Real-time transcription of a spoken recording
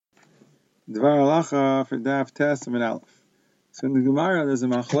Dvar Halacha for Daf Testament Aleph. So in the Gemara, there's a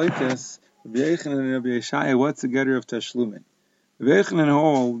machlokes, Rabbi Yochanan and Rabbi Yeshaya, what's the getter of Tashlumin? Rabbi Yochanan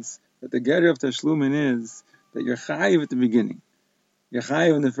holds that the getter of Tashlumin is that you're chayiv at the beginning. You're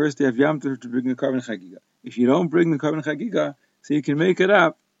chayiv on the first day of Yom Tov to bring the carbon Chagiga. If you don't bring the carbon Chagiga, so you can make it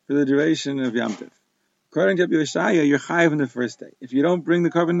up for the duration of Yom Tov. According to Rabbi Yeshaya, you're chayiv on the first day. If you don't bring the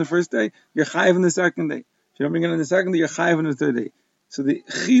carbon on the first day, you're chayiv on the second day. If you don't bring it on the second day, you're chayiv on the third day. So the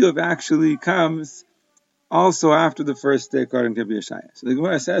chiyuv actually comes also after the first day, according to Rabbi Yeshaya. So the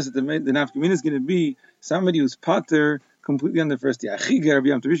Gemara says that the nafkamina is going to be somebody who's pater completely on the first day. Chagiga, Rabbi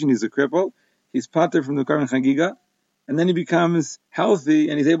Yom Tov, he's a cripple. He's pater from the carbon Chagiga, and then he becomes healthy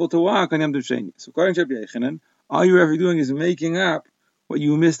and he's able to walk on Yom Tov Sheni. So according to Rabbi Yochanan, all you're ever doing is making up what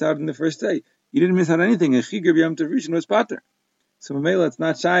you missed out in the first day. You didn't miss out anything. Chagiga, Rabbi Yom Tov was pater. So Mamela, it's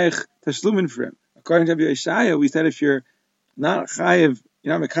not shaykh tashlumin for him. According to Rabbi Yeshaya, we said if you're not chayiv,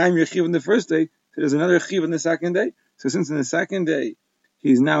 you're not mekayim your chiv on the first day, so there's another chiv on the second day. So since in the second day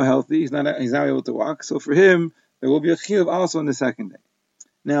he's now healthy, he's now able to walk, so for him there will be a chiv also on the second day.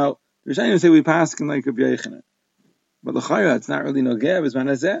 Now, the Rishonim say we pass like Rabbi Yochanan, but l'chayra it's not really nogeh b'zman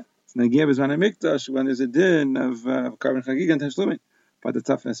hazeh. It's nogeh b'zman hamikdash when there's a din of carbon chagiga and tashlumin. But the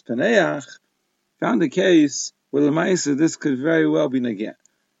Tafnes Paneach found a case where l'maisa this could very well be nogeh.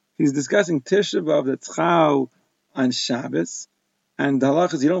 He's discussing Tisha B'Av that's chau on Shabbos, and the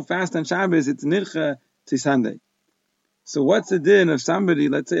halacha is you don't fast on Shabbos, it's nidcha to Sunday. So what's the din of somebody,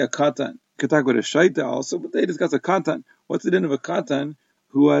 let's say a katan? You could talk about a shaita also, but they discuss a katan. What's the din of a katan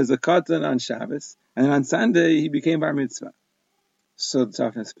who was a katan on Shabbos, and on Sunday he became bar mitzvah? So the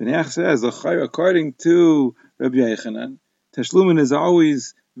Tafnes Paneach says, according to Rabbi Yochanan, Tashlumin is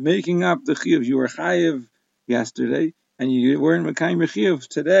always making up the chiyuv. You were chayiv yesterday, and you weren't mekayim Chiyuv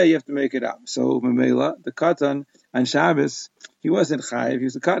today, you have to make it up. So Mamela, the katan on Shabbos, he wasn't chayiv, he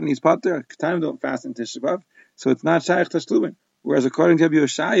was a katan, he's pater. Katanim don't fast in Tisha B'Av, so it's not shaykh tashlumin. Whereas according to Rabbi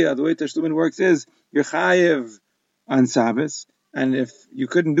Yoshaya, the way tashlumin works is you're chayiv on Shabbos, and if you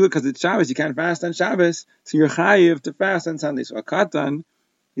couldn't do it because it's Shabbos, you can't fast on Shabbos, so you're chayiv to fast on Sunday. So a katan,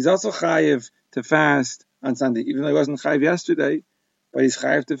 he's also chayiv to fast on Sunday, even though he wasn't chayiv yesterday, but he's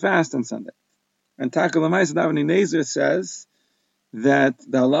chayiv to fast on Sunday. And Takal L'maisa Davani Nezer says that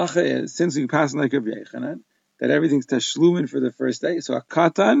the halacha is, since we pass like Rabbi Yochanan, that everything's tashlumin for the first day. So a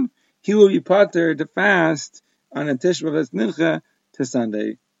katan, he will be pater to fast on a Tisha B'Av that's nincha to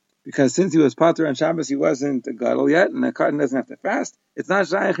Sunday, because since he was pater on Shabbos, he wasn't a gadol yet, and a katan doesn't have to fast. It's not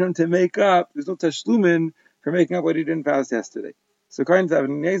shaykh him to make up. There's no tashlumin for making up what he didn't fast yesterday. So according to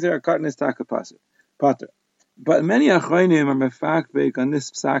Davani Nezer, a katan is pater. But many achronim are mefakbek on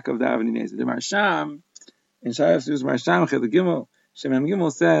this psak of the Avnei Nezer. The Marsham, in Shayaf Suz Marsham Chel Gimel, Shemam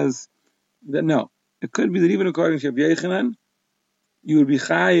Gimel says that no, it could be that even according to Rabbi Yochanan, you would be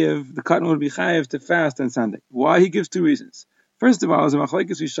chayiv, the katan would be chayiv to fast on Sunday. Why? He gives two reasons. First of all, as a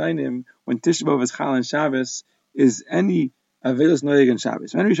machlokes Rishonim, when Tisha B'Av is chal on Shabbos, is any avelus noyeg on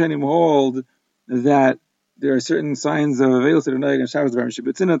Shabbos. Many Rishonim hold that there are certain signs of avelus that are noyeg on Shabbos. Dvar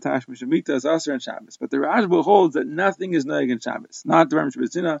Mishabetzina, Tash Mishabita is also on Shabbos. But the Rashba holds that nothing is noyeg on Shabbos. Not Dvar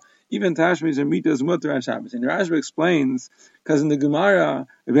Mishabetzina, even Tash Mishabita is mutter on Shabbos. And the Rashba explains, because in the Gemara,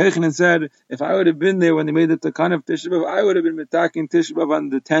 Rabbi Yochanan said, if I would have been there when they made the Takan of Tisha B'Av, I would have been mitaking Tisha B'Av on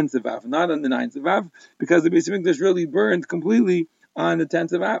the 10th of Av, not on the 9th of Av, because the Beis Hamikdash really burned completely on the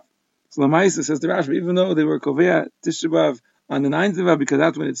 10th of Av. So Lamaisa says the Rashba, even though they were Kovea Tisha B'Av on the 9th of Av, because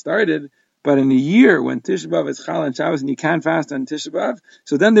that's when it started, but in a year when Tisha B'Av is Chal and Shabbos and you can't fast on Tisha B'Av,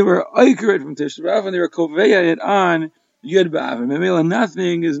 so then they were Oikered from Tisha B'Av and they were Koveya it on Yud B'Av. And Memela,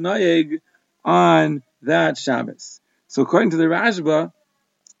 nothing is Noyeg on that Shabbos. So according to the Rashba,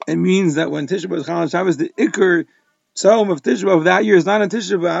 it means that when Tisha B'Av is Chal and Shabbos, the Iker Tzom of Tisha B'Av that year is not on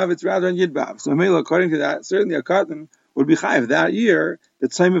Tisha B'Av, it's rather on Yud B'Av. So Memela, according to that, certainly a katan would be chayiv that year. The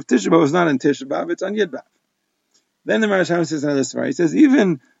Tzom of Tisha B'Av is not on Tisha B'Av, it's on Yud B'Av. Then the Marasham says another story. He says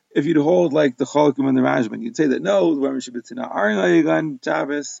even if you'd hold like the Cholakim and the Rashban, you'd say that no, the Dvar Mishabetzina are noyeg on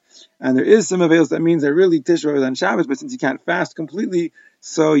Shabbos, and there is some avails that means that really Tisha B'Av is on Shabbos, but since you can't fast completely,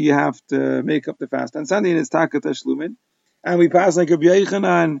 so you have to make up the fast on Sunday, and it's Taka Tashlumin. And we pass like Rabbi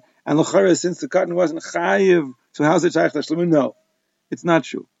Yochanan, and L'chara, since the katan wasn't chayiv, so how's it Shaykh Tashlumin? No, it's not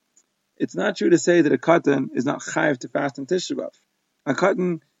true. It's not true to say that a katan is not chayiv to fast on Tisha B'Av. A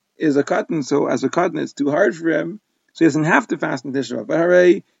katan is a katan, so as a katan it's too hard for him, so he doesn't have to fast on Tisha B'Av. But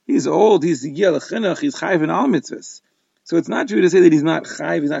hooray, he's old, he's Yel Chinuch, he's chayiv in all mitzvahs. So it's not true to say that he's not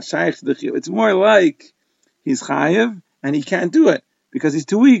chayiv, he's not shaykh to the chiyuv. It's more like he's chayiv and he can't do it because he's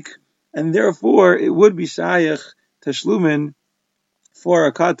too weak, and therefore it would be shaykh tashlumin for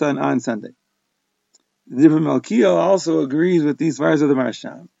a katan on Sunday. The Ibn Malkiel also agrees with these verses of the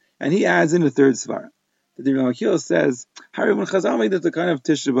Marsham, And he adds in a third svara. The Dvar Makil says, when Chazal made it the kind of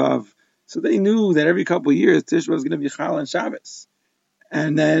Tisha B'Av, so they knew that every couple of years Tisha B'Av was going to be Chal on Shabbos.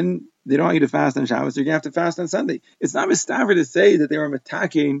 And then they don't want you to fast on Shabbos, you're going to have to fast on Sunday. It's not mistaver to say that they were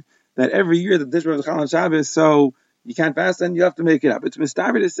attacking that every year the Tisha B'Av was Chal on Shabbos, so you can't fast and you have to make it up. It's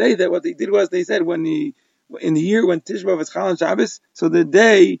mistaver to say that what they did was they said in the year when Tisha B'Av was Chal on Shabbos, so the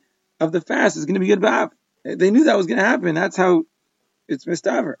day of the fast is going to be Yud B'Av. They knew that was going to happen. That's how it's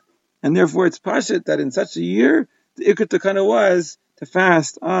mistaver. And therefore it's pashut that in such a year, the Ikut Takana was to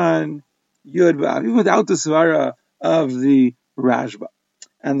fast on Yud B'Av, even without the svara of the Rashba.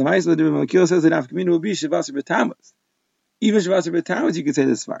 And the Ma'aseh of the Dvar Makil says that Afkamina will be Shavasar B'Tammuz. Even Shavasar B'Tammuz, you could say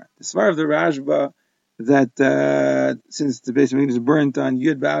the svara. The svara of the Rashba, that since the Beis Hamikdash is burnt on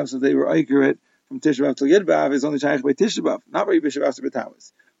Yud B'Av, so they were accurate from Tisha B'Av till Yud B'Av, is only shaykh by Tisha B'Av, not by Shavasar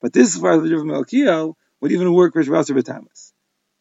B'Tammuz. But this svara of the Dvar Makil would even work for Shavasar B'Tammuz.